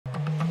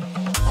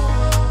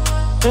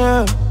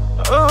Yeah.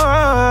 Oh,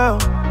 oh,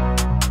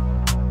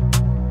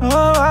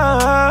 oh,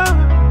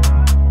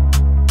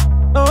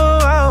 oh,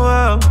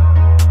 oh,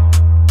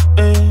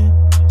 hey.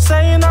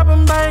 Saying up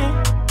and bay.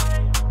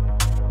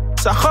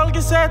 Sa xol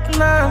gi set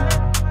na.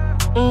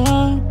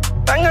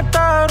 Tanga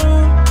taru.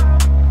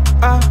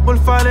 Bul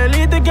fale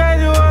li de gay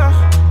di wax.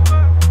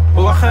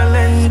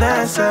 Waxalen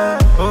dessa.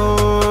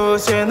 Oh,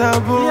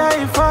 Senabu.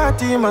 Yaay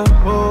Fatima.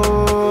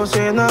 Oh,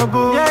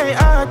 Senabu. Yaay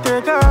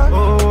Ateka.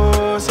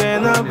 Oh,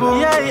 Senabu.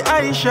 Yaay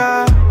Aisha.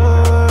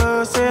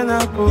 Oh,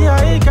 Senabu.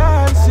 Yaay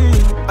Kalsi.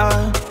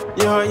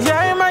 Yo,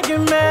 yaay Magi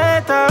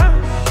Meta.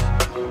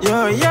 Yo,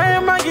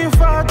 yaay Magi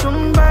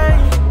Fatumbay.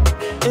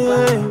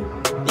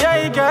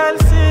 Yaay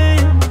Kalsi.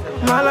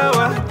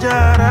 Malawa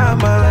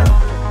Jarama.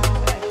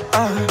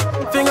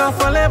 Finger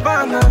for le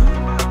bana.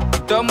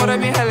 Tomora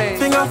mi hale.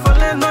 Finger for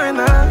le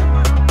noina.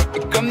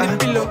 Comme des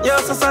pilotes. Yo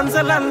sa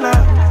sanselana.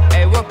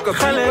 Hey, walk up.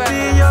 Hale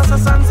bi yo sa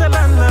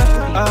sanselana.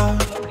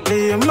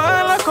 Li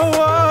mala ko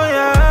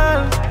woyal.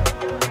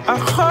 A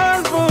khol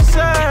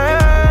busa.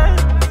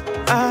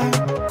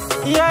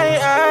 Yaay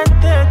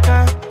Ateka.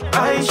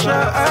 Aisha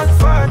ak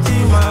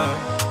Fatima.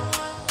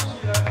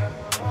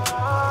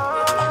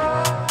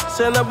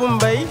 Senabu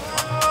Mbay.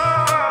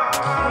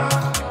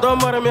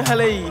 Tomora mi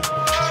hale yi.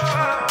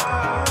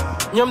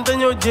 Ñoom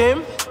dañoo jéem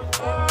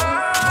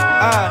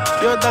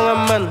yow danga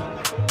man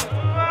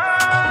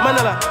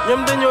la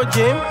ñoom dañoo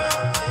jéem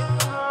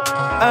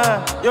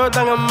yow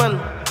danga man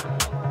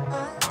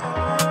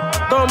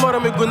doo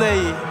moromi gune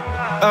yi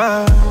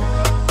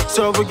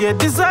soo bëggee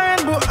design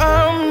bu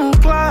am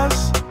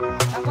classe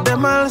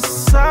demal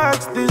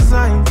SAACS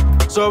design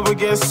soo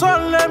bëggee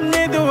solem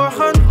ni di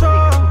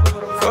waxantoo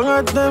foo nga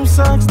dem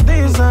SAACS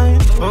design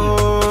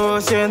oh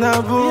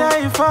Senabu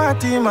yaay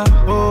Fatima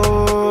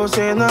oh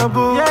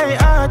Senabu yaay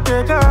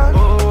Ateka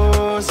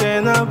oh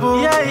Senabu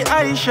yaay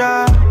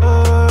Aisha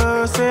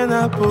oh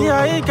Senabu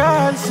yaay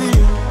Kalsi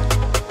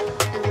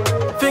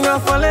Finger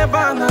for le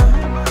bana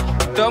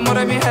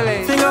Tomora mi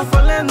hale. Finger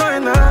for le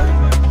noina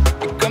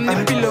Comme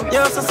des pilotes.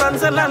 Yo sa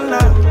sanselana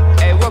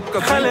Hey, walk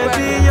up. Hale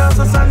bi yo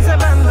sa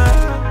sanselana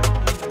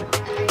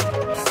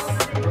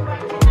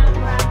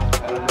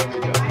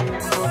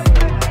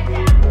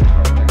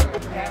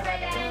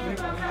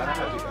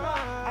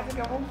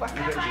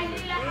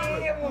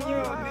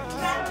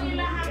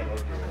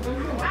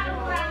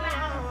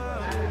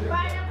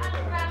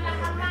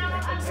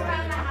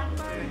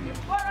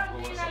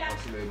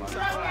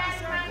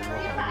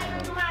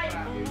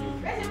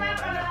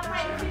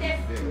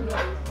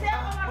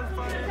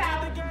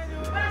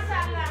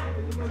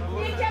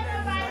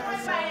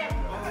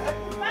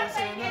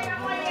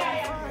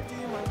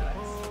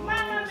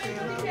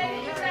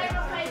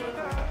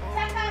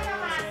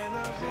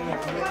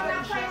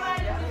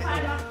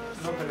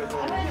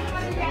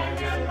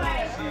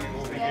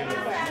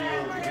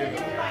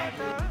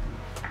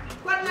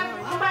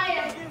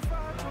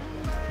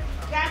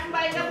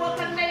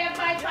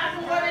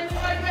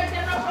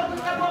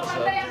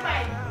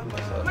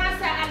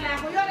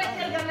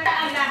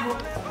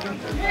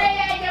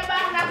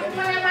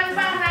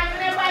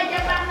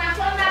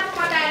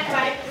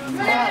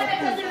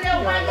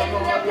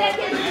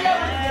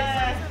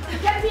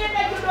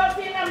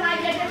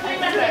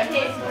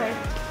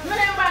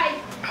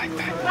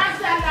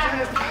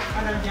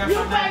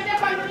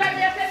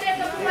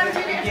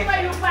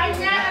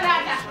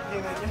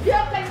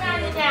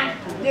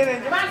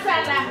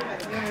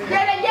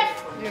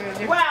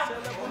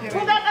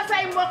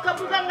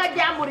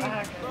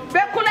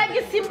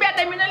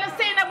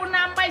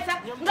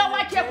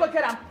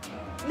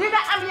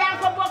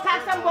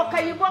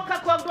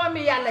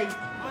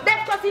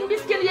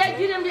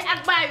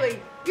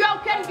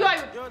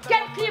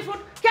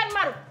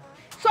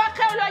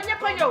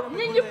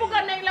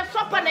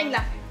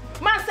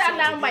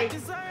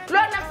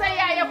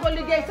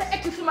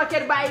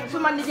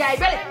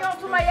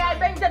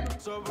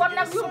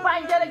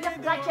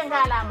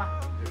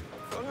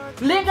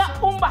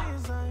umba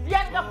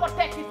yan nga ko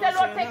tekki te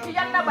loo tekki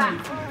yan na baax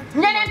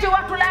ñeneenti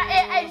waxtu laa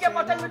ay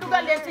njabootam mi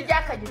dugal leen ci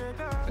jàkka ji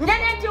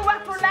ñeneenti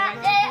waxtu laa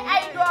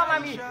ay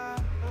doomam yi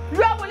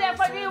yóbbu leen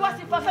fa ñuy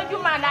wasi fa sa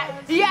jumaa la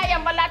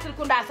yaayam ba laatil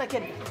ku ndaa sa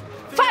kër gi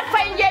far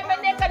fay njee ba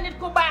nekk nit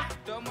ku baax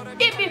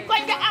ibi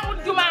koñ nga amul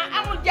jumaa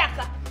amul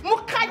jàkka mu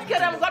xaaj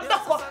këram nga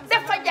dox ko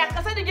def fa jàkka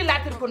sa digi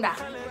laatil ku ndaa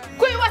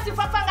kuy wasi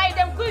fa ngay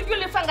dem kuy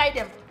julli fa ngay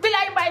dem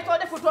bilaay mbaay soo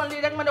defutoon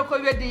lii rek mën a ko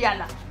weddi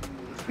yàlla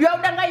yow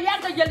da nga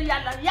yàgg jël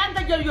yàlla yàgg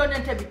jël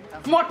yonente bi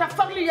moo tax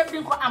foog li yëpp di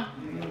nga ko am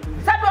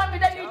sa doom bi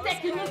dañuy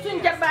tekki ñun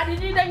suñ jarbaat yi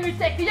nii dañuy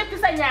tekki yëpp ci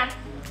sa ñaan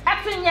ak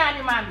suñ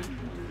ñaani maam bi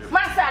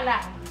macha allah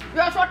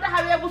yow soo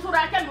taxawee bu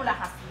suraa kenn du la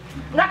xas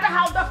nga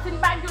taxaw dox sin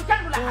Banjul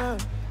kenn du la xas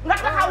nga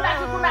taxaw laa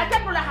ci Kunda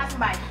kenn du la xas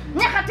mbaay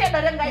ñaxatee da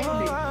rek ngay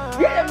ullee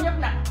yéen ñëpp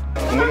nag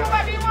sama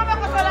bi moo ma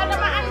ko solal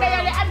dama ànd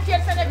yàlla am ci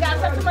Sénégal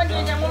sa suma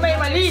ndiine mu may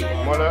ma lii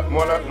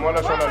moo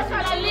la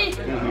solal lii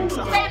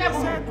tey na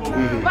bu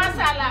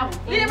macha allah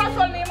lii ma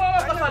sol nii moo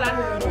ma ko solal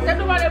te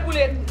du ma ne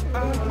buleen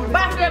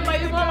baax leen ma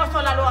yi moo ma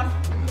solal woon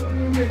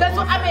te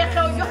su amee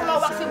xew jox ma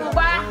wax si bu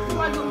baax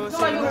su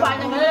ma yu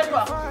faaña nga leen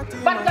toog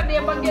ba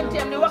dem ba ngeen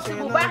teem ni waxtu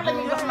bu baax la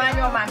ñu jox maa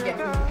ñoo maa ngeen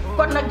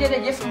kon nag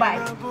jërëjëf Mbaye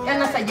yal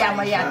na sa jàmm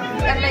yàlla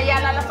yal na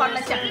yàlla la fal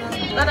la cat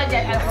dara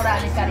jaay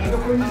alxuraani karim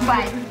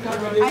Mbaye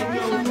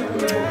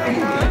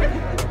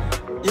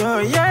yo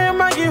yaay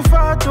magi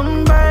Fatou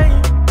Mbaye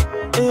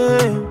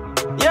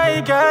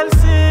yaay gal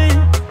si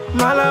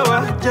mala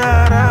wax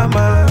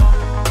jarama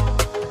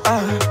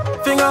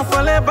fi nga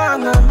fole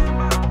banga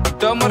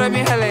doomu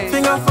rami xale fi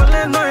nga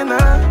fole nooy na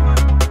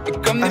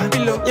comme ni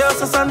pilo yow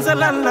sa sanse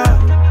lan la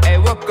ay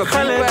wokk bi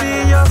xale bi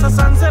yow sa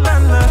sanse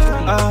lan la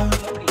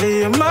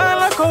lii maa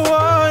la ko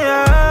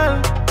wooyal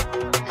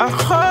ak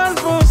xol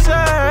bu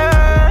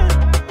seey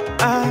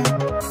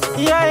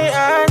yaay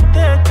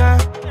Ateka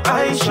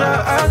Aisha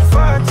ak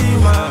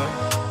Fatima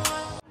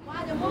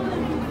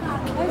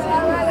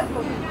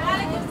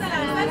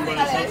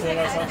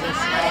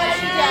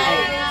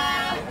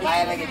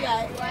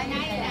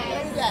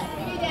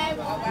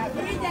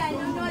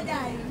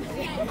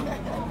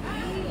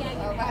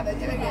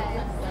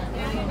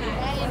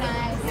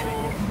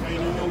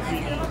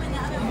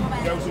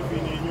Jawsu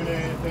fii nii ñu ne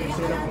tey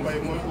Seynabou Mbaye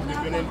mooy ubbi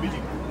beneen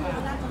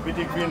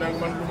bitik bii nag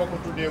man lu ma ko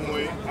tuddee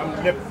mooy am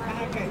lépp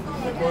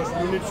because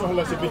lu nit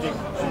soxla si bitik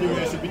su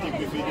ñëwee si bitik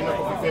bi fii dina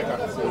ko fi fekka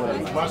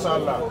macha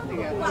allah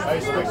ay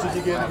spec si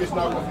jigéen gis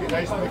naa ko fi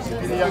ay spec si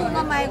client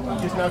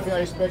gis naa fi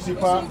ay spec si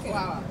pa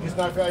gis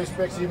naa fi ay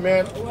spec si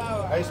mère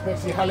ay spec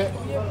si xale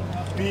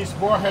piis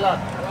boo xelaat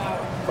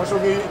façon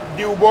gi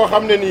diw boo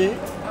xam ne nii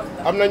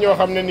am na ñoo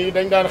xam ne nii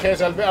dañ daan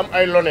xeesal bi am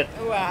ay lonet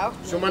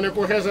su ma ne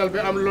ku xeesal bi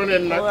am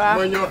lonet nag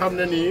mooy ñoo xam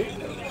ne nii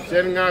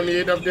seen ngaam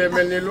yi daf dee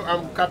mel ni lu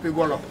am kappi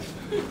golo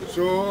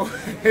soo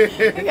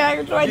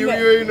diw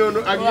yooyu noonu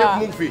ak yëpp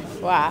mu ngi fi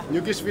ñu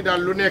gis fi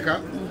daal lu nekka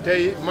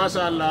tey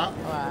macha allah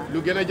lu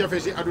gën a jafe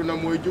si aduna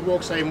mooy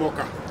jubóog say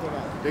mbokka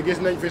te gis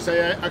nañ fi sa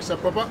yaay ak sa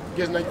papa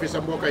gis nañ fi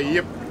sa mbokka yi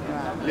yëpp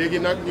léegi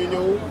nag ñu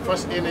ñëw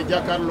fas yéene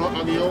jàkkaarloo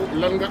ak yow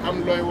lan nga am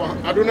looy wax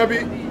aduna bi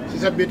si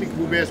sa bitik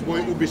bu bees booy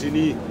ubbi si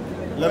nii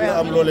lan nga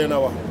am loo leen a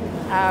wax.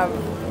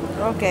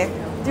 ok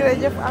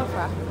jërëjëf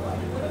Alpha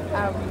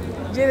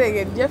jërë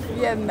ngeen jëf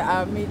yéen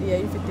media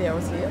yi fi teew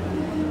si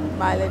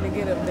maa leen di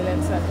gërëm di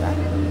leen sant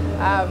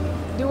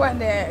di wax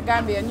ne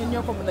Gambia ñun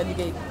ñoo ko mën a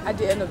liggéey at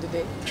the end of the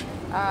day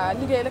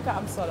liggéey rek a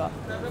am solo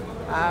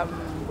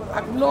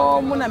ak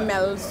noo mën a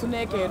mel su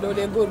nekkee doo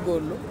dee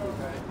góorgóorlu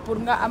pour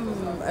nga am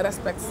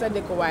respect sa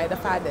dëkkuwaay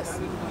dafa des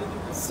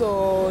so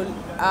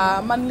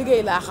man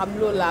liggéey laa xam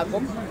loolu laa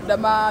gëm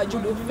dama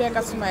juddu fekk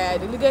suma yaay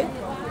di liggéey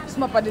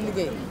suma pa di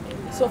liggéey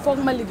so foog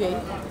ma liggéey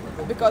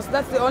because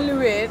that's the only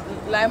way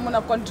laay mën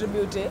a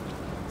contribuer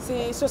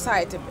si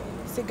society bi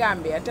si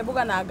Gambia te bëgg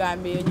naa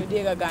Gambia ñu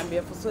dégg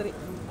Gambia fu sori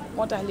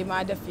moo tax li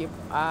ma def yëpp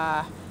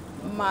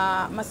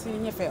ma si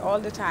ñëfe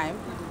all the time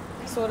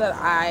so that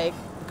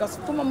because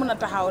fu ma mën a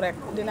taxaw rek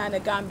dinaa ne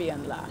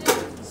Gambian la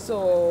so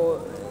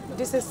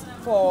this is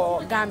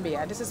for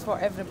Gambia this is for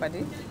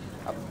everybody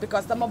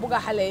because dama bëgg a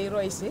xale yi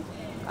roy si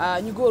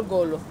ñu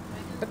góorgóorlu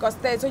because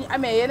tey suñu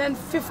amee yeneen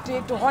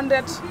 50 to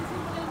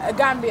 100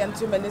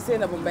 Gambians yu mel ni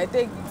Seynabou Mbaye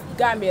tey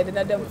Gambia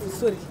dina dem fu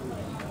sori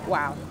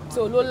waaw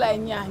so loolu lay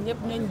ñaax ñëpp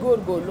nañ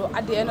góorgóorlu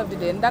at the end of the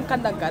day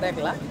ndanka rek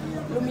la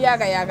lu mu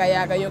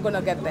yaaga you're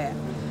gonna get there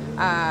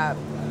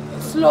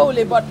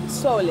slowly but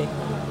surely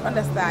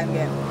understand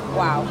ngeen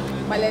waaw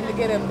ma leen di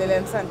gërëm di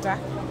leen santa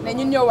ne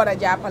ñun ñoo war a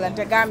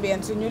jàppalante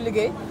Gambians su ñu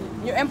liggéey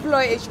ñu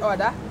employ each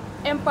other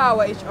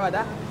empower each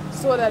other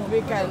so that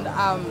we can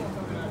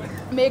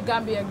make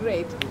Gambia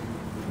great.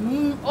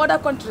 Other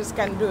countries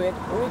can do it,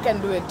 we can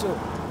do it too.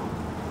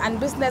 And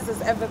business is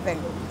everything.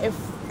 If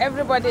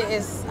everybody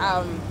is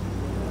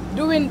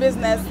doing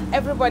business,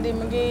 everybody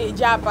mungi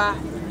japa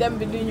dem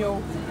bi di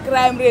ñew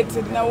crime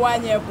rate dina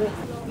wañeku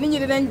nit ñi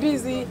dinañ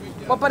busy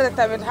ba paré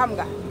tamit xam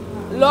nga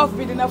love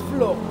bi dina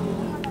flow.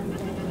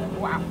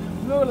 Waaw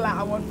loolu la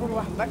amoon pour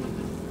wax nak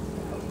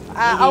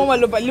awma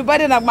lu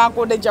bari nak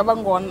mako de jaba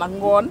ngon nak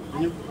ngon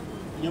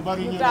ñu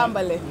bari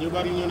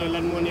ñu ne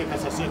lan moo nekk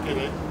sa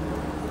secret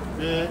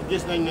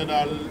gis nañ ne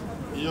daal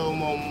yow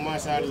moom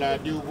macha allah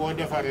diw boo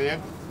defaree rek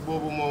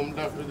boobu moom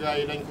daf gars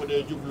yi dañ ko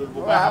dee jublul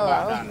bu baax a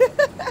baax daal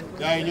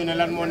gars yi ñu ne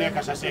lan moo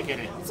nekk sa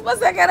secret. suma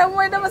secret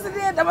mooy dama si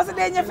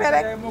dee ñëfe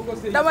rek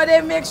dama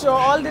dee make sure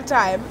all the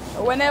time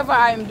whenever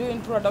I'm doing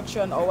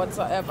production or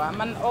whatsoever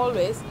man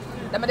always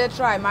dama dee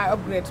try my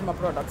upgrade my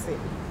products yi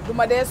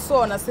duma dee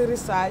soona si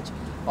research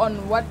on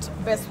what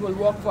best will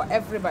work for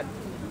everybody.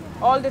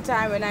 All the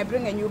time when I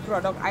bring a new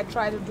product, I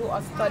try to do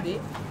a study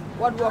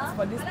what works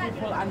for these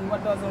people and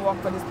what doesn't work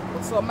for these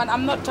people. So man,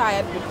 I'm not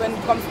tired when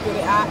it comes to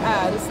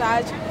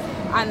research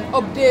and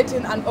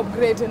updating and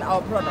upgrading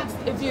our products.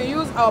 If you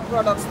use our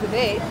products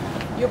today,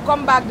 you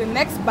come back the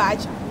next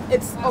batch,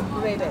 it's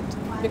upgraded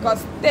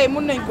because they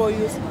mun nañ ko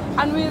use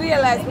and we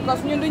realize because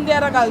ñun duñ dee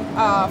ragal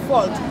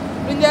fault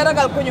duñ dee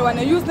ragal ko ñu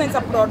wane use nañ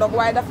sa product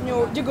waaye daf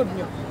ñu jigut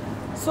ñu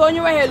so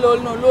ñu waxee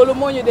loolu noonu loolu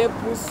moo ñu dee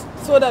pousse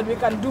so that we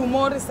can do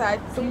more research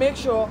to make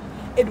sure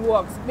it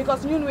works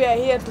because ñun we are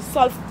here to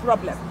solve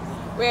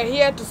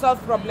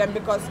problem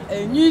because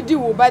ñuy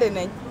diwu bari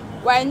nañ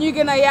waaye ñuy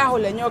gën a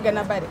yaaxule ñoo gën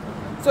a bari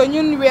so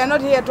ñun we are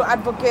not here to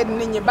advocate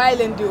nit ñi bàyyi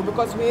leen diw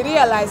because we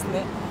realize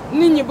ne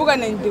nit ñi bëgg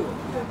nañ diw.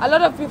 A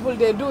lot of people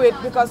they do it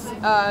because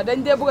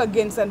then they bëgg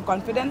gain some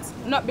confidence,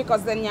 not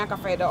because they're ñàkk a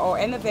fayda or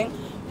anything,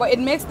 but it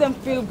makes them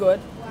feel good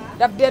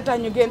that they tax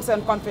ñu gain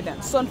some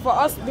confidence. So for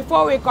us,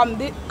 before we come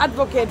the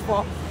advocate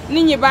for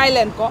nit ñi bàyyi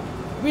leen ko,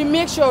 we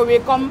make sure we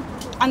come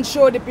and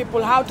show the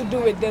people how to do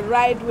it the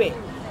right way.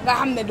 Nga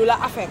xam ne du la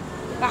affect,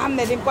 nga xam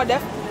ne di nga ko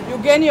def, you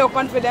gain your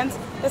confidence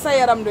te sa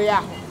yaram du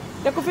yaaxu.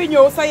 Te ku fi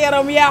ñëw sa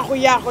yaram yaaxu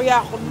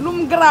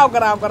lum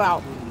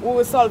garaaw we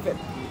will solve it.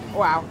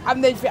 Wow,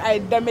 am nañ fi ay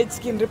damage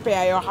skin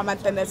repair yoo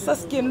xamante ne sa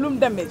skin lum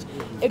damage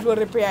it will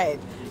repair it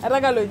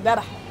ragaluñ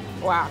dara.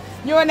 Waaw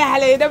ñoo ne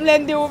xale yi dem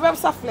leen diw même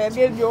saf leen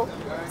ngeen ñëw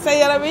sa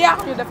yaram yi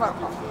yàqu ñu defar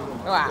ko.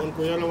 Waaw kon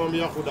ko yaramam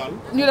yàqu daal.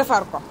 ñu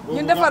defar ko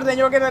ñun defar ne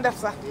ñoo gën a def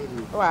sax.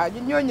 Waaw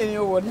ñun ñooñu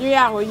ñoo woon ñu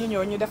yàqu ñu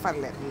ñëw ñu defar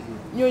leen.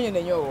 ñooñu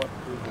ne ñoo woon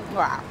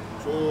waaw.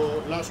 so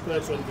last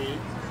question bi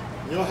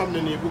ñoo xam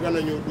ne nii bëgg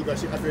nañu dugg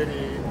si affaire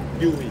yi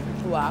diw yi.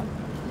 Waaw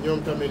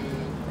ñoom tamit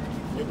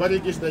ñu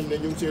bari gis nañ ne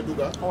ñu ngi see dugg.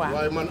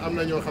 waaye man am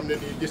na ñoo xam ne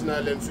nii gis naa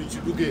leen suñ si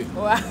duggee.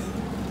 waaw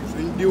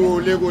suñ diwoo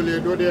léegoo-lee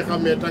doo dee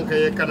xàmmee tànk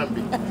yee kanam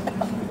bi.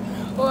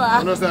 waaw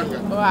understand nga.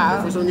 waaw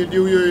façon ngi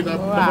diw yooyu nag.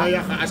 dafa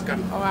yàq askan.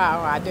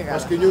 waaw dëgg la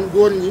parce que ñun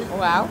góor ñi.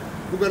 waaw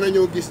bëgg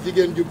nañoo gis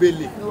jigéen ju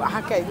belli.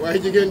 waaw kay. waaye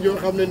jigéen joo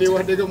xam ne nii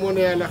wax dëgg moo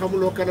ne yàlla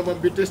xamuloo kanamam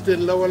bi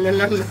testeen la wala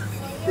lan la.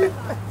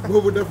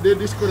 boobu daf dee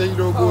discourage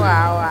doo góor.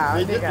 waaw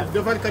dëgg la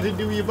defarkat yi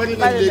diw yi bari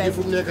nañ léegi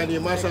fu mu nekk nii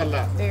macha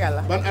allah. dëgg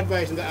la ban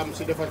advice nga am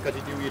si defarkat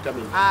yi diw yi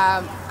tamit.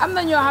 am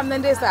na ñoo xam ne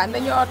ndeysaan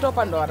dañoo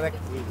toppandoor rek.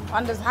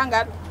 wante xam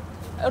nga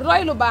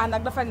roy lu baax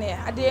nag dafa neex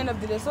at the end of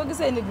the day soo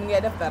gisee nit mi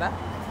ngay def dara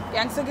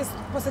yaa ngi sa gis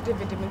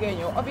positivity mi ngay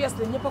ñëw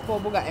obviously ñëpp a koo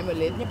bëgg a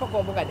emulate ñëpp a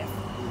koo bëgg a def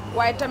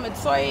waaye tamit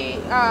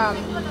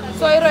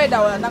sooy roy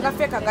daw la na nga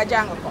fekk nga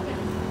jàng ko.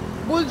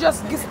 bul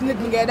just gis nit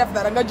ñi ngay def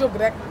dara nga jóg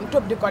rek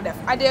topp di ko def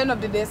at the end of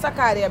the day sa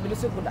carrière bi lu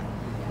si gudda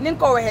ni nga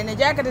ko waxee ne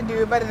jaaykati diw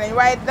yu bari nañ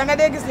waaye da nga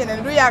dee gis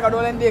ñeneen du yàgga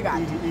doo leen déggaat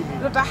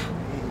lu tax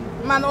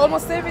man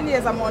almost 7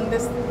 years am on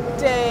this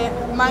te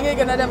maa ngi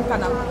gën a dem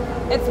kanam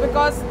it's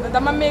because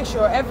dama make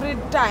sure every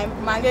time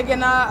maa ngi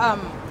gën a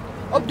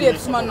update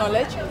suma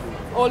knowledge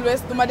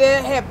always duma dee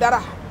xeeb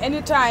dara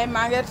anytime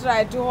maa ngi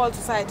try to whole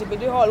society bi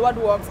di xool what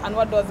works and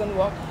what doesn't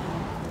work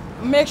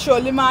make sure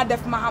lima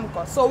def ma xam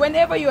ko. So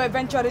whenever you are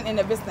venturing in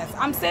a business,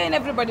 I'm saying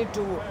everybody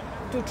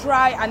to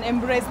try and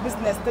embrace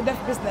business, to def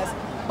business,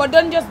 but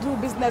don't just do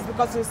business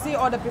because you see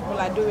other people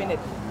are doing it.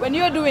 When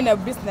you're doing a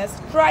business,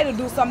 try to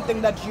do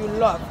something that you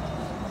love.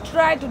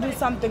 Try to do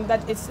something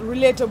that is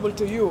relatable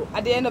to you.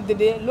 At the end of the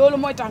day, lolu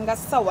moy tax nga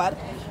sawar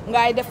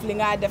ngay def li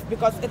nga def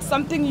because it's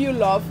something you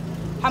love.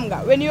 Xam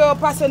nga when you're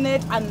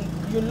passionate and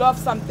you love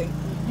something,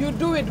 you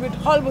do it with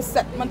xol bu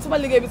set. Man suma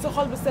liggéey bi su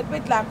xol bu set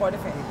wet laa ko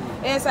defee.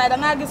 Inside da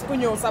nga gis ku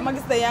ñëw sax ma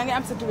gis ne yaa ngi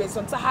am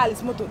situation sa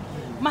xaalis matul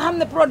ma xam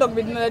ne product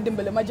bi dina la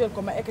dimbale ma jël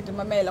ko ma ekkati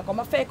ma may la ko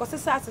ma fay ko si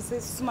saa si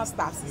suma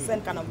staff si seen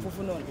kanam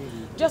foofu noonu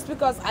just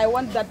because I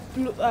want that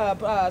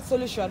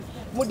solution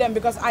mu dem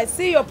because I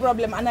see your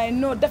problem and I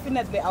know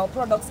definitely our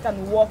products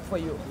can work for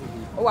you.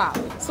 Wow.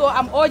 So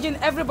I'm urging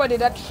everybody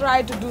that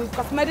try to do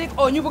cosmetic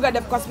or ñu bëgg a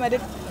def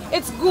cosmetic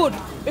it's good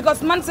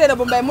because man seeda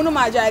bu mbay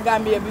mënuma jaay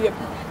Gambia bi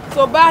yëpp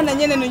so baax na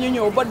ñeneen ñu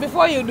ñëw but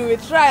before you do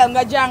it trial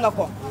nga jàng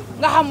ko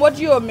nga xam what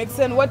you're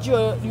mixing what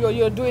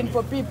you're doing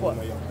for people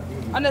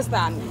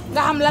understand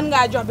nga xam lan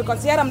nga jox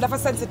because yaram dafa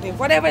sensitive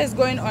whatever is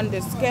going on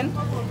the skin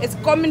it's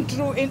coming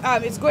through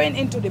it's going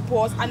into the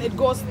pores and it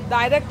goes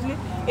directly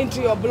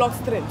into your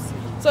bloodstreams.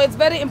 So it's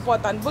very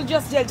important. Bul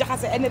just jël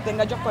jaxase anything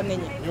nga jox ko nit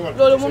ñi.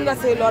 Loolu mun nga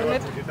see lor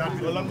nit.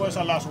 lan mooy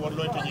sa last word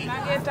looy tëjee.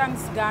 maa ngi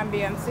thanks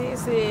Gambian si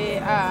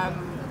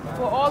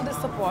for all the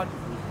support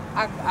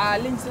ak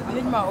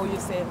liñ ma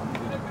oyusee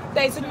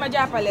tey suñ ma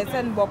jàppale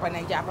seen bopp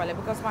nañ jàppale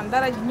because man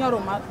dara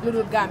ñoruma lu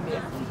dul Gambia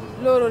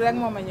loolu rek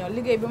moo ma ñor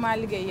liggéey bi ma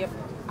liggéey yëpp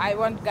I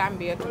want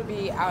Gambia to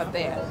be out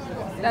there.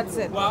 That's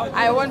it.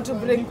 I want to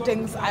bring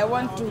things. I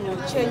want to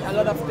change a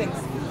lot of things.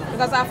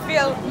 Because I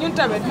feel ñun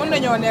tamit mën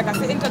nañoo nekk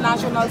ci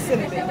international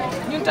scene bi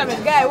ñun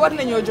tamit gars yi war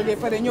nañoo jógee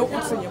pare ñëw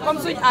ut suñu comme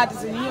suñu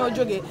artistes yi ñoo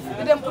jógee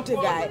di dem uti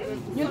gars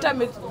yi ñun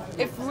tamit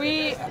if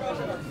we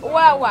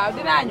waaw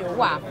dinaa ñëw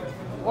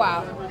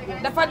waaw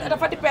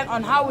dafa depend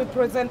on how we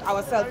present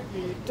ourselves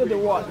to the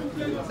world.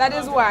 That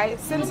is why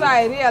since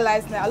I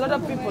realized that a lot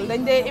of people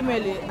dañ dee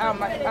email yi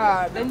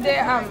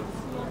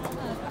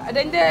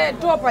dañ dee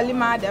toppa li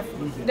ma def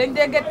dañ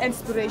dee get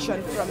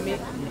inspiration from me.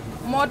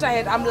 More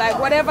tired, I'm like,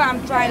 whatever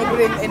I'm trying to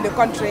bring in the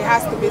country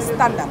has to be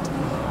standard.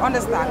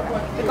 Understand?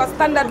 Because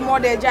standard more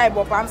they jai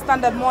bopam,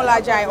 standard more la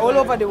jai all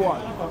over the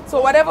world. So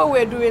whatever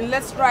we're doing,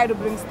 let's try to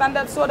bring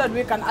standard so that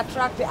we can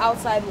attract the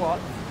outside world.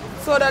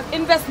 So that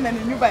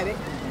investment in nobody,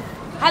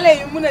 hale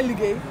yu muna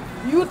liggéey,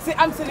 youth si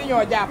am si li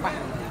ñoo jàppa.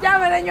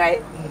 Jàppa na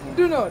ñooy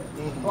do not.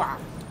 Wow.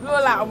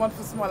 Loolu laa amoon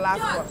for small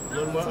last word.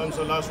 loolu moo am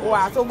sa last word.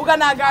 Waaw so bëgg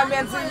naa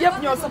Gambien si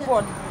yëpp ñoo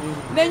support.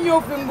 Ne ñëw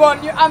fi ngoon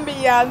ñu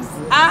ambiance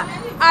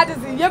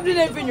artistes yi yëpp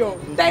dinañ fi ñëw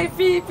tey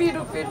fii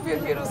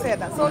du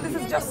seeta so this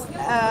is just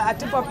a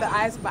tip of the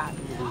iceberg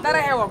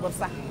dara xewagul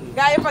sax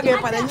gaa yëpp a ngi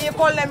pare ñii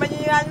xool leen ma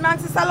ñii maa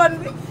ngi si salon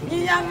bi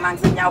ñii maa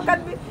ngi si ñawkat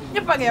bi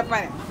ñëpp a ngi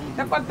pare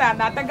te kontaan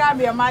naa te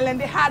Gambia maa leen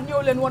di xaar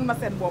ñëw leen woon ma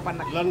seen boppa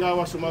nag. lan nga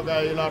wax suma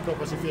gars yi laa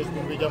topp si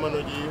Facebook bi jamono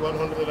ji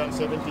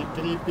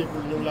 173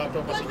 people ñu ngi laa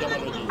topp si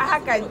jamono ji.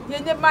 kañ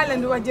yéen ñëpp maa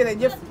leen di wax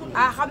jërëjëf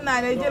xam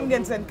naa ne jël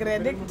ngeen seen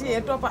crédit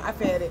téye topp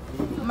affaire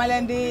yi ma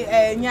leen di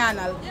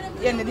ñaanal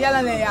yéen it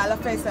yàlla na yàlla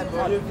fay seen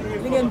xol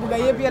li ngeen bugg a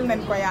yëpp yal nañ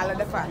ko yàlla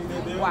defal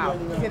waaw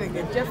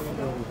jërëjëf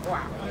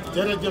waaw.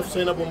 jërëjëf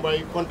Sainabou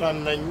Mbye kontaan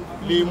nañ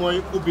lii mooy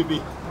ubbi bi.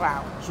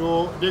 waaw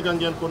soo dégg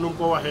ngeen ko nu mu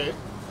ko waxee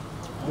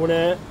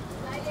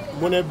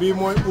mu ne bii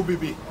mooy ubbi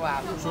bi.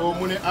 waaw soo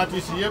mu ne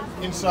artistes yëpp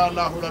incha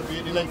allahu rabbi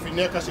dinañ fi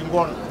nekk si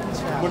ngoon.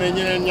 mu ne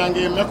ñeneen ñaa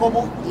ngi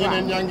mekobu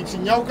ñeneen ñaa ngi si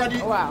ñawkat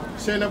yi. waaw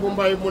Sainabou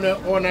Mbye mu ne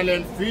oo na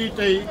leen fii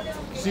tey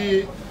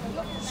si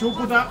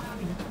Sukuta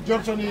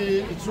Johnson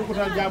yi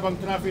Sukuta Jabang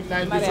traffic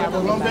line bi soo ko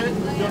rombe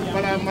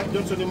balaa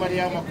Johnson yi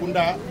Mariama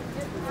Kunda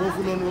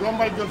foofu noonu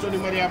rombal Johnson yi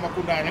Mariama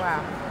Kunda rek.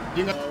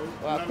 di nga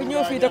waaw ku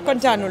ñëw fii te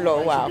kontaanuloo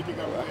waaw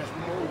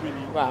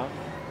waaw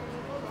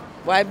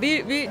waaye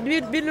bi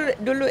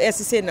du lu ees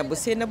si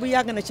Sainabou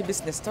yàgg na ci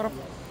business trop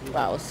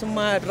waaw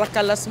suma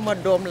rakka la suma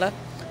doom la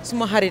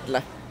suma xarit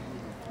la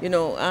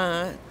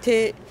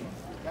te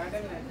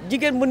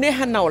jigéen bu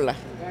neex a naw la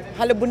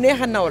xale bu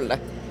neex a naw la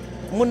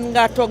mun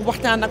ngaa toog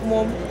waxtaan ak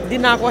moom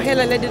dinaa ko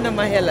xelale dina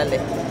ma xelale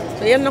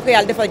so yal na ko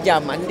yàlla defal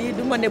jàmma lii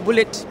du ma ne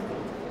bulet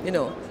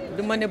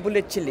du ma ne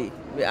bulet ci lii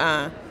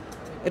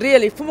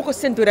réel yi fu ma ko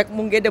séntu rek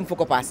mu ngi dem fu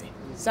ko passé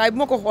saa bu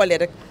ma ko xoolee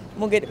rek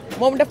mu ngi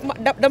moom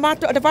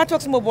dafa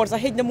toog suma boor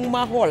sax xëj na mu ngi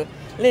maa xool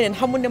leneen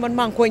xamul ne man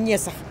maa ngi koy ñee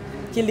sax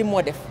ci li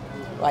moo def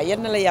waaye yal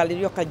na la yàlla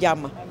yokkal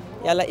jàmm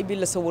yàlla ibil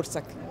la sa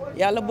wërsëg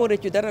yàlla boo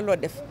rëccu dara loo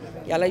def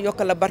yàlla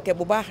yokkal la barke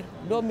bu baax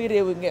doomi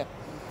réew yi nga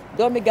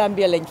doomi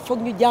Gambia lañ foog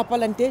ñu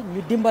jàppalante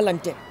ñu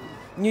dimbalante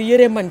ñu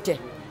yërëmante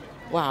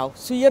waaw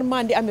su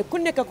yërmandi amee ku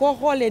nekk koo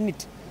xoolee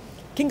nit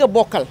ki nga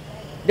bokkal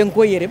da nga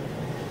koo yërëm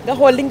nga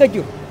xool li nga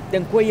jur da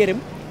nga koo yërëm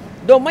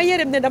doo ma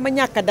yërëm ne dama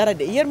ñàkk dara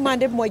de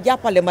yërmande bi mooy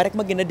jàppale ma rek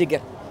ma gën a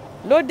dëgër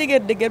loo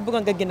dëgër bëgg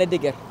nga gën a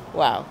dëgër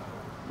waaw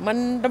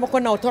man dama ko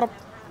naw trop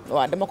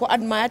waaw dama ko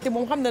admire te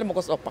moom xam na dama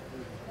ko soppa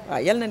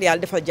waaw yal na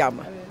yàlla defal jàmm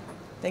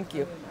thank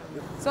you.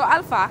 so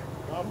Alpha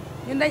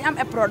ñun dañ am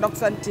a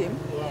production team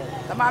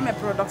dama am a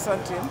production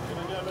team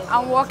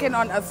I'm working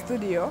on a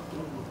studio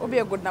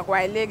ubbeegut nag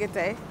waaye léegi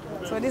tey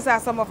so these are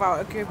some of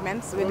our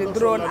equipments with the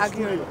drone ak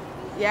yooyu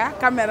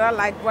camera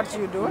like what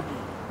you do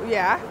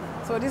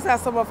so these are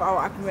some of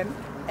our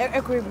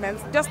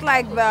equipments just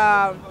like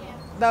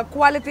the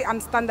quality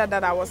and standard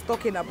that I was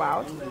talking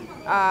about.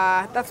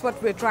 That's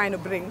what we're trying to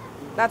bring.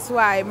 That's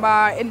why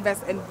Ma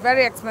invest in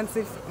very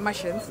expensive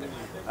machines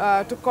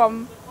to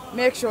come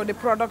make sure the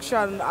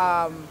production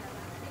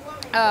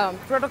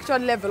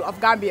level of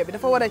Gambia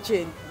dafa war a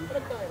change.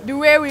 The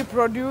way we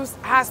produce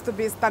has to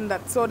be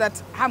standard so that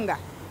xam nga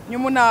ñu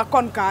mun a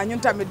conquer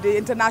ñun tamit the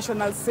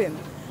international scene.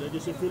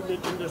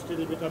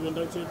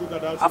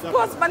 Of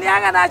course man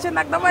yaaga naa ci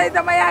nag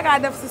dama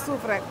yaaga def si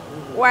suuf rek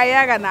waaye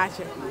yaaga naa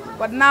ci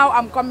but now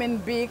I'm coming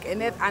big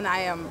in it and I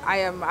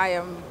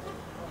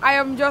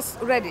am just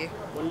ready.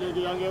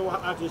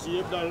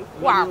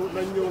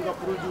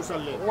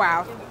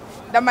 waaw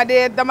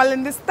dama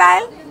leen di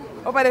style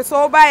ba pare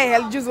soo bàyyi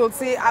xel gisul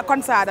si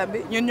concert bi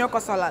ñun ñoo ko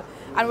solal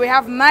and we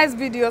have nice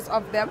videos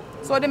of them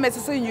soo demee si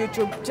suñu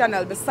YouTube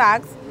channel bi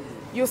SAACS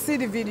you see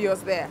the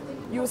videos there.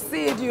 You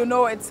see it, you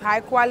know it's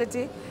high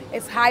quality,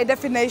 it's high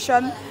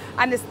definition,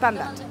 and it's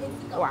standard.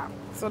 Wow.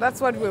 So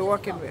that's what we're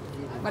working with.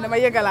 Man dama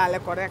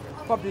yegalaale ko rek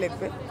public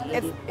bi.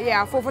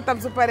 Foofu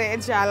tam su paree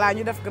inshallah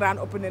ñu def grand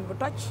opening bu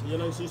toj.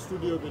 Yéen a ngi si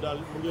studio bi daal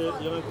mu ngi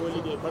yéen a ngi koy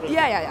liggéey pare.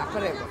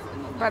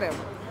 pare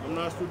ko. Am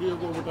naa studio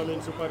boobu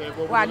tamit su paree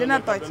boobu. Waaw dina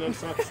toj.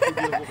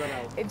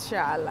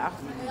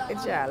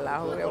 Inshallah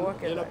we're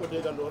working. Yéen a ko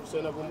déggandoo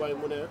Sainabou Mbye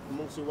mu ne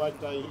mu ngi si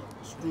waajtaay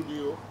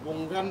studio bu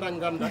nganda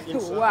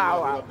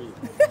waaw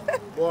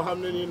boo xam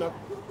ne nii nag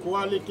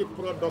quality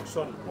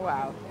production.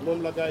 waaw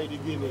moom la gars yi di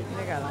génnee.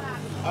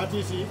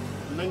 artistes yi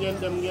na ngeen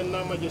dem ngeen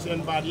naa ma ji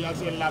seen baat yi ak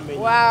seen làmmeñ.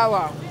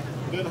 waaw.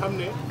 ngeen xam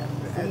ne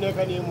fu mu nekk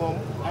nii moom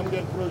am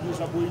ngeen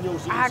producer buy ñëw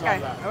si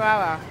inshallah.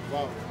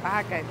 waaw.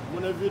 mu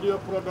ne video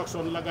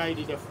production la gars yi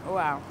di def.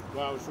 waaw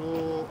so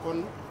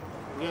kon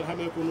ngeen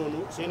xamee ko noonu.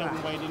 Sainabou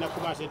Mbye dina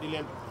commencé di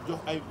leen jox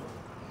ay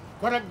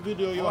correct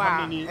vidéo yoo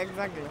xam ne nii.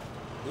 exactly.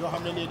 yoo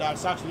xam ne nii daal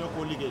SAACS ñoo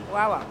koo liggéey.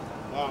 waaw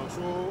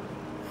so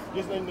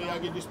gis nañ ne yaa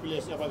ngi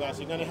display sa bagage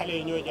yi nga ne xale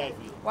yi ñooy jaay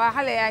fii. waaw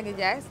xale yaa ngi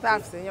jaay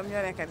staff si ñoom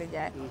ñoo nekk di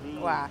jaay.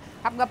 waaw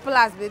xam nga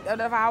place bi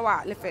dafa xaw a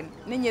lifin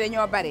nit ñi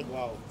dañoo bari.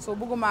 so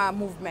bëgguma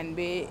movement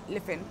bi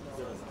lifin.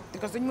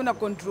 parce que duñ mën a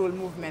contrôle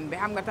movement bi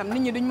xam nga tam nit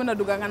ñi duñ mën a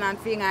dugg nga naan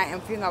fii nga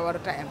am fii nga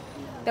warut a am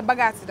te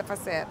bagage yi dafa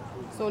seer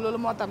so loolu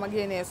moo tax ma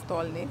génnee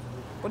stall ni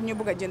pour ñu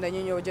bëgg a jënd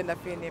ñu ñëw jënd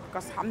fii nii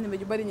parce que xam ne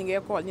ñu bari ñu ngi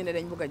kool ñu ne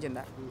dañ bëgg a jënd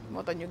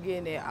moo tax ñu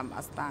génnee am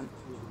stand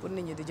pour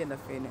nit ñi di jënd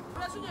fii nii.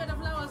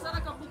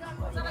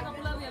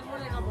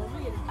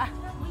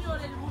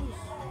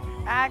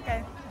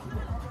 kay.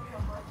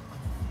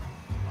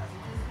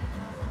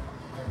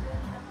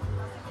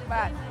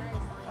 Bad.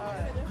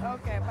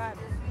 Okay, bad.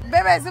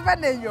 bébé su fa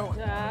nee ñëw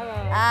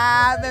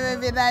ah bébé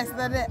bi nice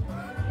na de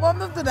moom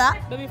nu mu tudd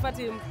Doomi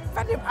Fatim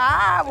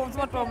ah moom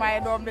suma toomaay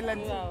doom bi la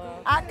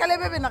ah kale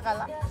bébé naka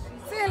la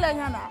si la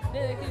ñana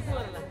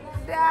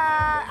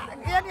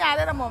yéen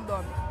ñaare la moom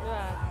doom bi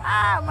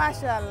ah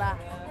masha Allah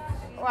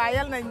waaw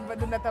yal nañ ba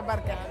dunda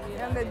tabarke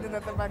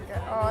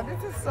oh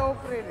this is so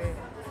pretty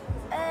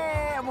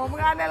moom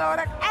nga nelaw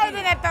rek ay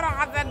dina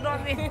toroxal sa doom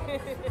bi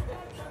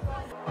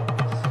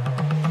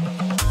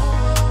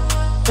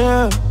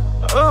Yeah.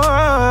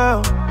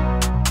 Oh.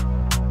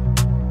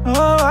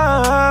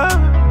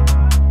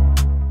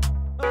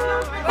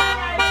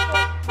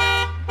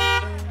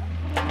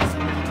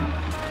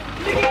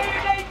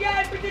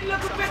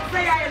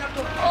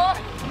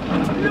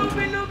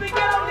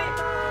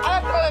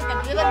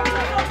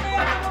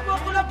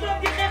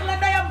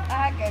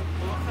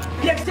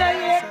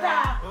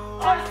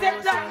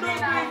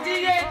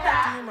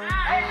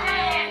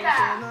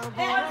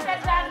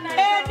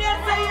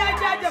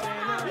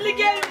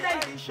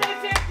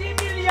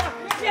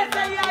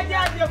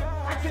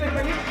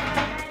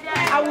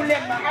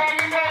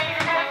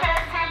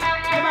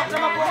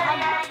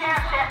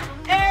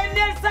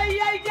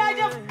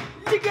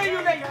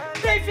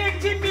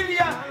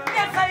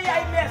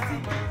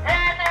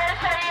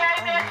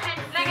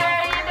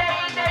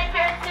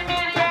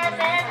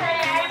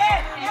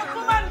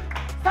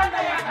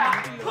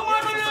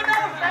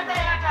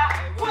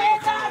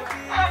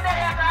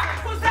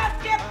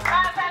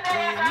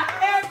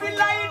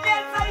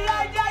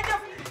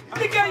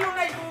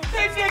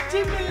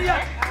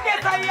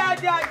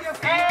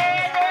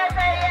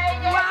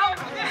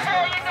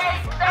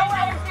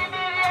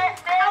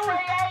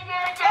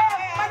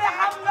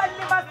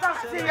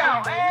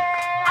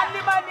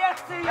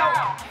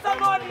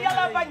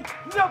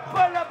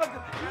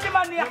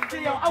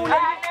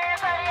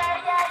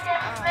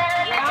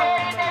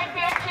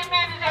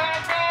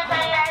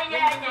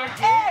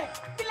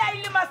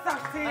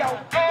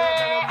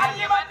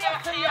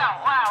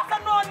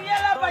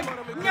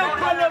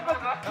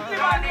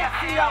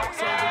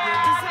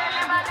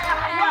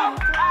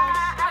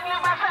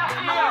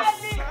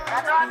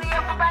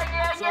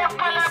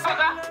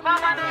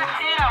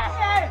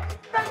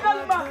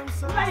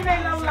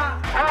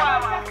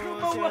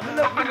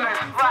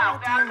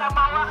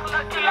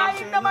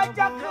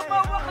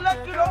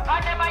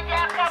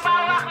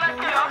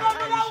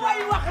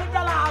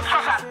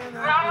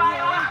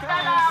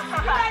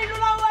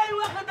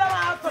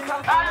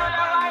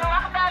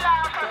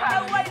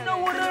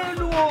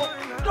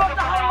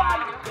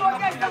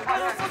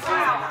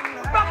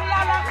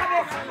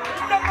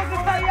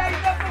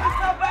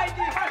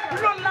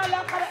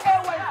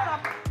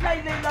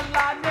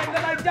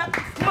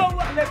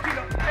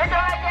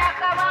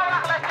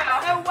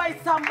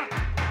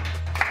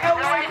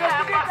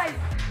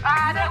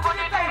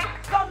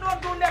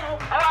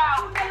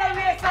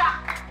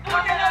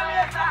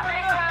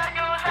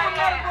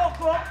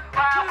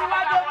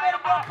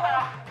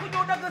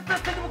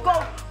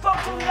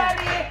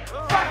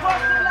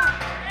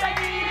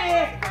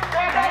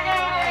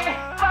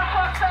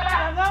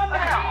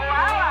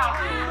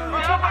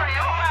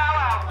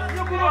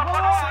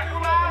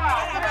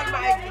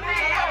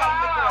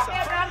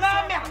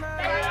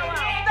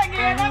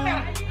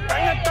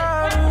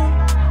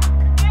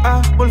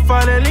 Bul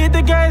faale lii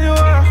di gay di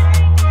wax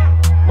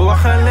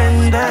waxal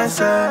leen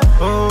dese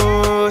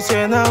oh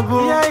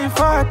Seynabou yaay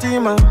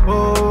Fatima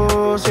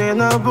oh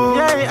Seynabou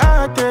yaay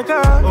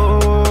Ateka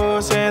oh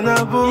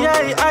Seynabou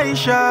yaay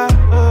Aisha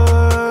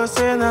oh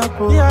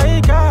Seynabou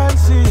yaay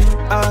Kalsi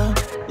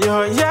yo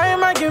yaay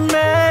magi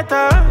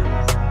Meta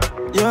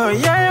yo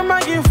yaay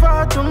magi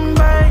Fatou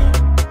Mbaye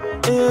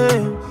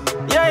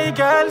yaay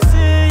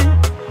Kalsi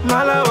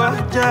mala wax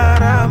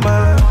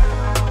jarama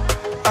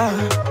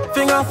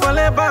Finger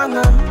fole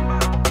bana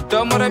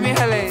Tomora mi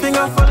hale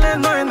Finger fole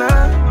noina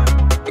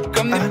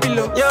Come the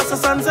pillow Yo sa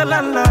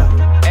sanselana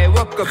Hey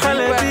walk up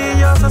Khale bi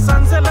yo sa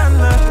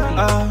sanselana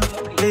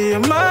Li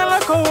mala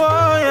ko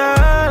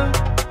woyal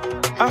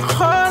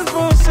Akhol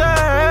buse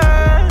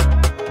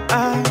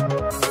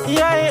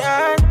Yay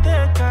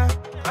ateka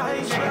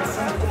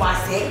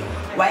Commencé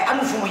waaye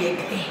amu fu mu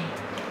yeggee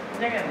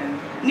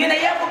nee na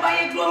yaa ko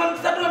bàyyi doomam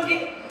sa doom ji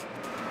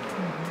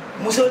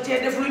musoo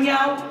cee def lu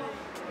ñaaw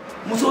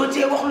musoo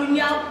cee wax lu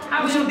ñaaw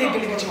musoo dégg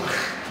li nga ci wax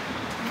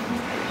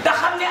te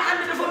xam ne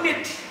ànd dafa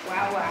métti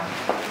waaw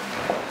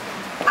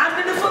ànd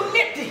dafa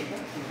métti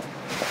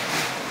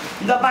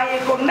nga bàyyee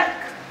ko nag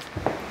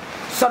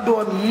sa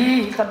doom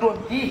yii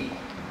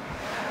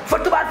fa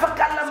tubaab fa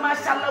kàlla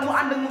macha allah mu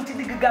ànd ak moom ci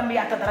digg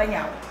Gambia te dara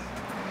ñaaw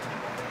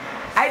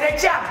ay da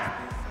caam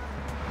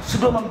su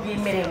doomam bii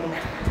meree mu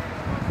mer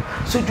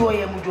su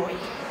jooyee mu jooy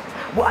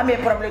bu amee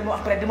problème mu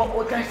après dima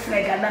oo ca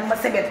Sénégal naan ma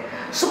sebet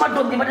su ma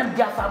doom bi ma dem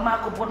Jaafa maa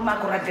ko bon maa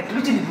ko ràggat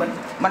lu ci nit man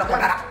ma ne ko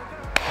dara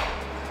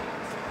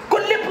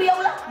kon lépp yow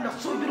la ndax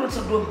soo juróon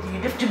sa doom ji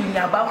def ci lu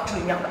ñaaw ba wax ci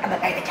lu ñaaw nga ànd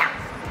ak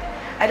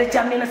Aïda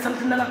Thiam nee na sant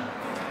na la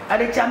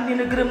Aïda Thiam nee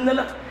na gërëm na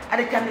la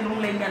Aïda Thiam nee na mu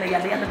ngi lay ñaanal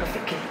yàlla nga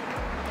fekkee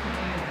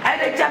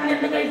Aïda Thiam nee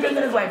na ngay jëng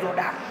rek waaye doo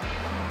daan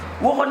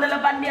waxoon na la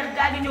bànneex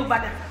gaa ngi ñëw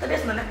bànneex te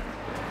des na nag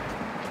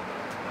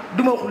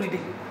du ma wax luy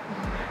dégg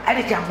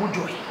Aïda Thiam bul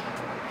jooy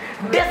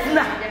des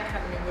na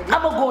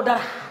amagoo dara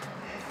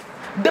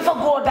dafa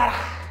goo dara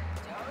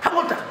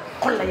xamul tax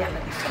xol la yàlla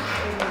def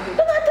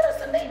dangaa tëral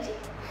sa ndey ji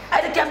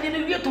Aïda Thiam nee na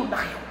wéetul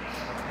ndax yow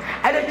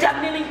Aïda Thiam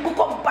nee nañ ku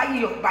ko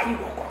bàyyi yow bàyyi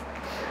woo ko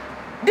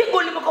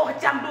déggoo li ma ko wax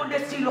Thiam doo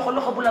des ci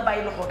loxo bu la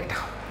bàyyi loxo gi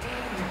taxaw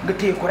nga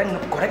téye ko rek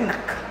nëpp ko rek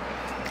nag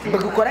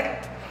bëgg ko rek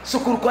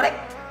sukkur ko rek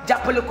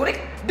jàppale ko rek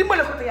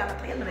dimbale ko te yàlla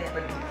te yàlla na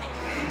yàlla dimbale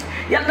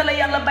yàlla na la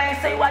yàlla bàyyi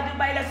say waajur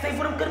bàyyi la say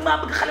borom kër maa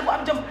bëgg xale bu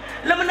am jom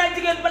la mën naa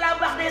jigéen balaa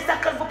baax day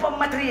sàkkal boppam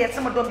matériel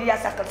sama doom bi yaa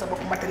sàkkal sa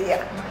bopp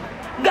matériel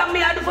gàmm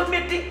yaa dafa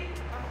métti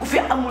ku fi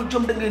amul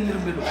jom da ngay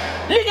nërmelu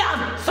li nga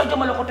am sa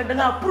jomale ko te da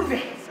ngaa prouvé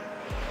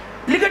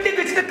li nga dégg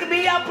ci dëkk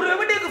bi yaa prouvé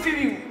ba dégg fi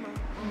wiiw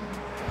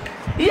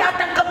yaa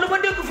tànkam lu ma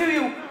dégg fi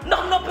wiiw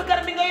ndax noppi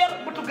gar mi nga yor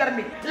butu gar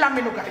mi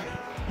làmminu gar mi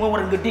moo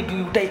waral nga dégg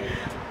wiiw tey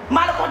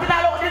maa la ko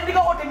dinaa la wax di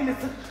nga oote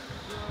ministre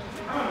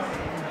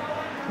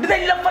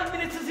dinañ la fal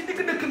ministre si digg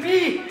dëkk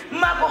bii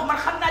maa ko wax man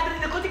xam naa dinañ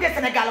ne ko jógee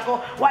Sénégal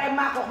ko waaye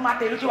maa ko wax maa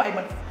tey lu ci waay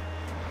man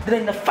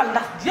dinañ la fal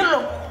ndax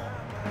jëloo ko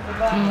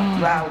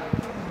waaw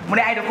mu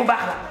ne Aïda ku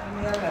baax la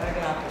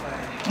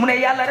mu ne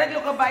yàlla rek la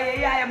ko bàyyee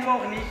yaayam moo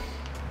wax nii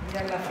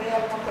yàlla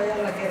fayal ko ko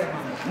yàlla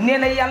gërëmal nee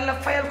na yàlla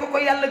fayal ko ko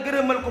yàlla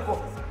gërëmal ko ko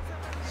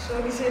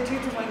soo gisee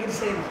tiitu ma ngir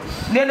sëy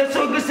nee na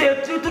soo gisee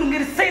tiitu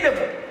ngir sëy na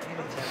ba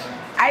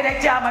Aïda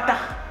Thiam a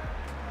tax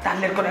tax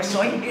leen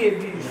connexion yi duggee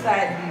bi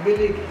saaj bi ba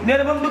léegi nee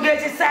na ba mu duggee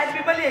ci saaj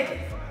bi ba léegi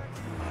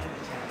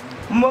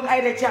moog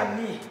Aïda Thiam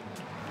nii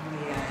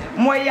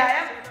mooy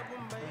yaayam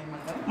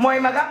mooy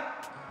magam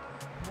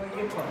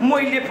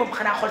mooy léppam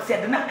xanaa xol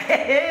sedd na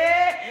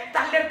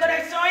tax leen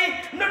connexion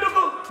yi na dugg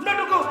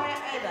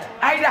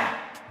Aïda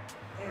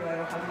waaye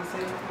waxal ma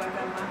sëy bu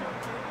ragal ma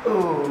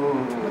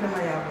mu ne ma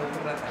yaa ko bu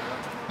ragal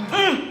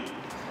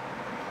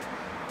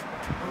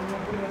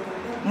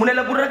mu ne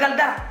la bu ragal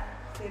dara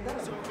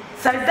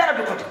say dara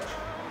du ko jot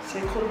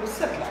sëy xol bu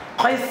set la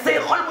say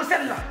xol bu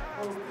set la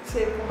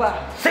sëy ku baax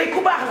sëy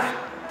ku baax la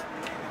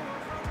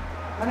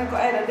ma ne ko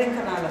Aïda dénk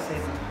naa la sëy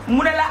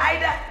mu ne la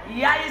Aïda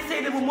yaayi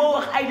Seyna bu moo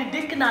wax Aïda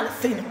dénk naa la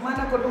Seyna ma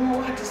ne ko du ma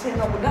waxati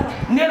Seyna bu dara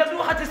nee na du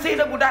waxati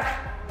Seyna bu dara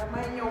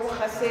damay ñëw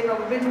wax ak Seyna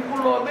bu ñu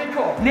xulloo ba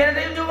toog nee na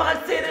dañu ñëw wax ak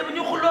Seyna bu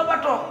ñu xulloo ba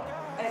toog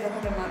Aïda mu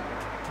ne ma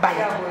bàyyi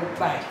yaa booy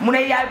bàyyi mu ne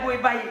yaay booy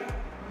bàyyi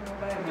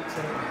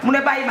mu ne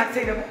bàyyi mag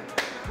Seyna bu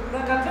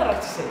ragal dara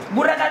ci sëy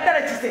bu ragal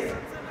dara ci sëy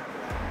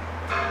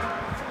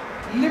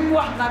lim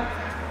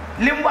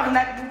wax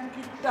nag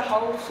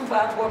taxaw suba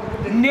ngoon bu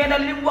dëgg nee na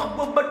lim wax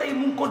boobu ba tey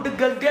mu ngi ko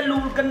dëggal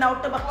delluwul gannaaw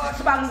tabax ci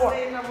suba ngoon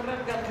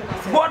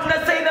boot na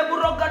Seyna bu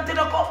rogganti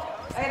na ko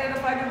Aïda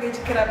dafa jógee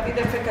ci këram bi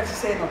dem fekk ci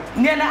Seyna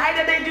nee na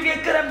Aïda day jógee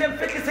këram dem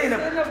fekk Seyna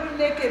Seyna bu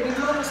nekkee bi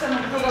loolu Seyna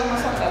bu jógal ma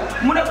sangal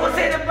mu ne ko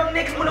Seyna ba mu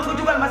nekk mu ne ko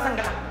jugal ma sang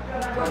la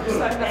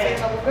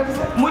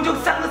mu jug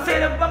sang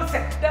Seyna ba mu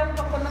set dam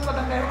ko na ko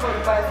dangay xool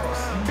bàyyi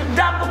fos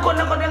dàmp ko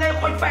na ko dangay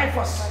xooj fay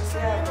fos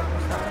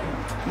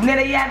nee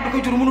na yaay bi ko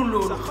jur mënul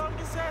loolu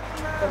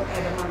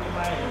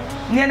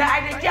nee na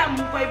Aïda Thiam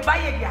mu koy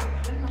bàyyeeg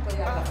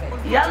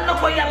yàlla na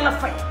ko yàlla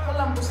fay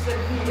xolam bu set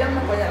bii yal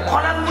na ko yàlla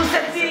xolam bu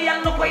set bii yal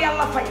na ko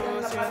yàlla fay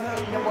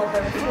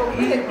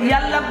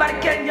yàlla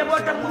barkeel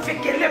njabootam mu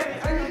fekkee lépp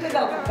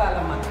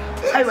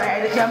ay waay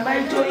Aïda Thiam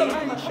bàyyi jooy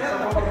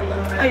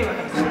ay waay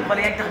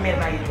wala yaa ngi tax meer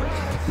bàyyi jooy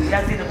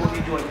yaa Seyna boo di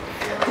jooy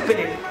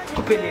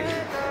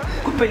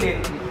coupé leen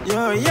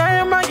yo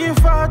yaay magi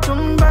Fatou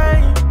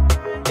Mbaye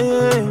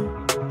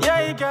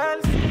yaay gal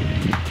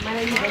ma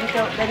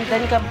ne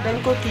dañ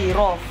ko kii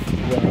roof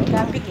dañ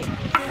kaa piqué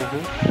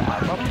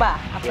waaw ba mu baax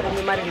après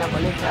ñu mariner ko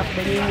léegi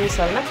après dañuy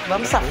muusal nag ba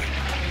mu saf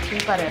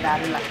suñu paree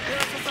daal di lakk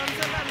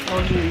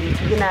moom lii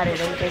ginaar yi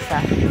dañ koy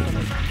saaf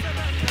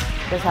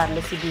defaat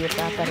la si biir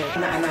ba pare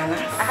na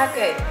ananas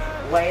kay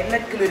waaye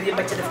nag couleur yi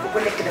ma ci def ko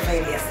lekk dafay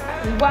lees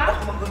waaw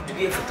ma nga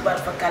jugee fa tubaar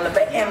fa kàlla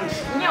ba inde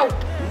ñëw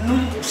nu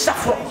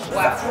safron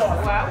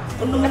waaw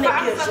kon nu mu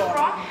nekkee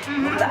jaune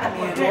mun la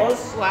amee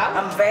rose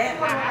am vert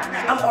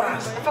am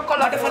orange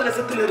ma defal la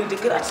sa couleur yi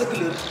jëkkër ak sa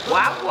couleur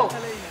waaw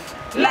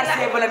la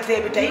Saint-Valentin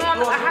bi tey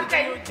noonu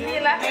kay lii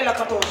la tey la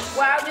 14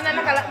 waaw ñu ne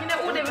naka la ñu ne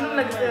uude bi nu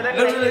la gisee rek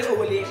loolu lay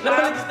ëwalee la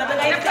ma la gis na da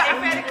ngay def ko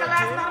affaire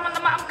classe ndax man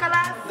dama am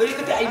classe nga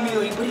yëkkati ay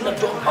millions yu bëri nga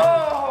jox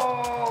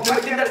ma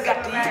jëndal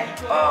gàtt yi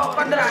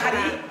jëndal xar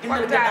yi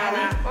jëndal ganaar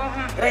yi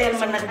reyal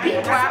ma nag bi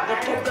nga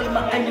toggal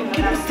ma añu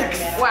kii bu sex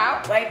waaw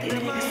waaye tey la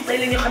ñu gis tey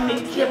la ñu xam ne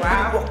ceeb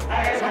bu bokk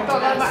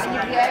toggal ma añu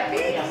bi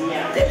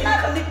tey la ñu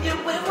xam ne ceeb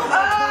bu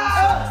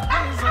bokk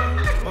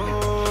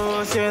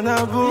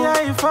Seynabou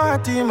yaay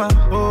Fatima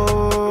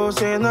oh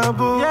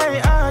Seynabou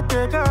yaay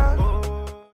Ateka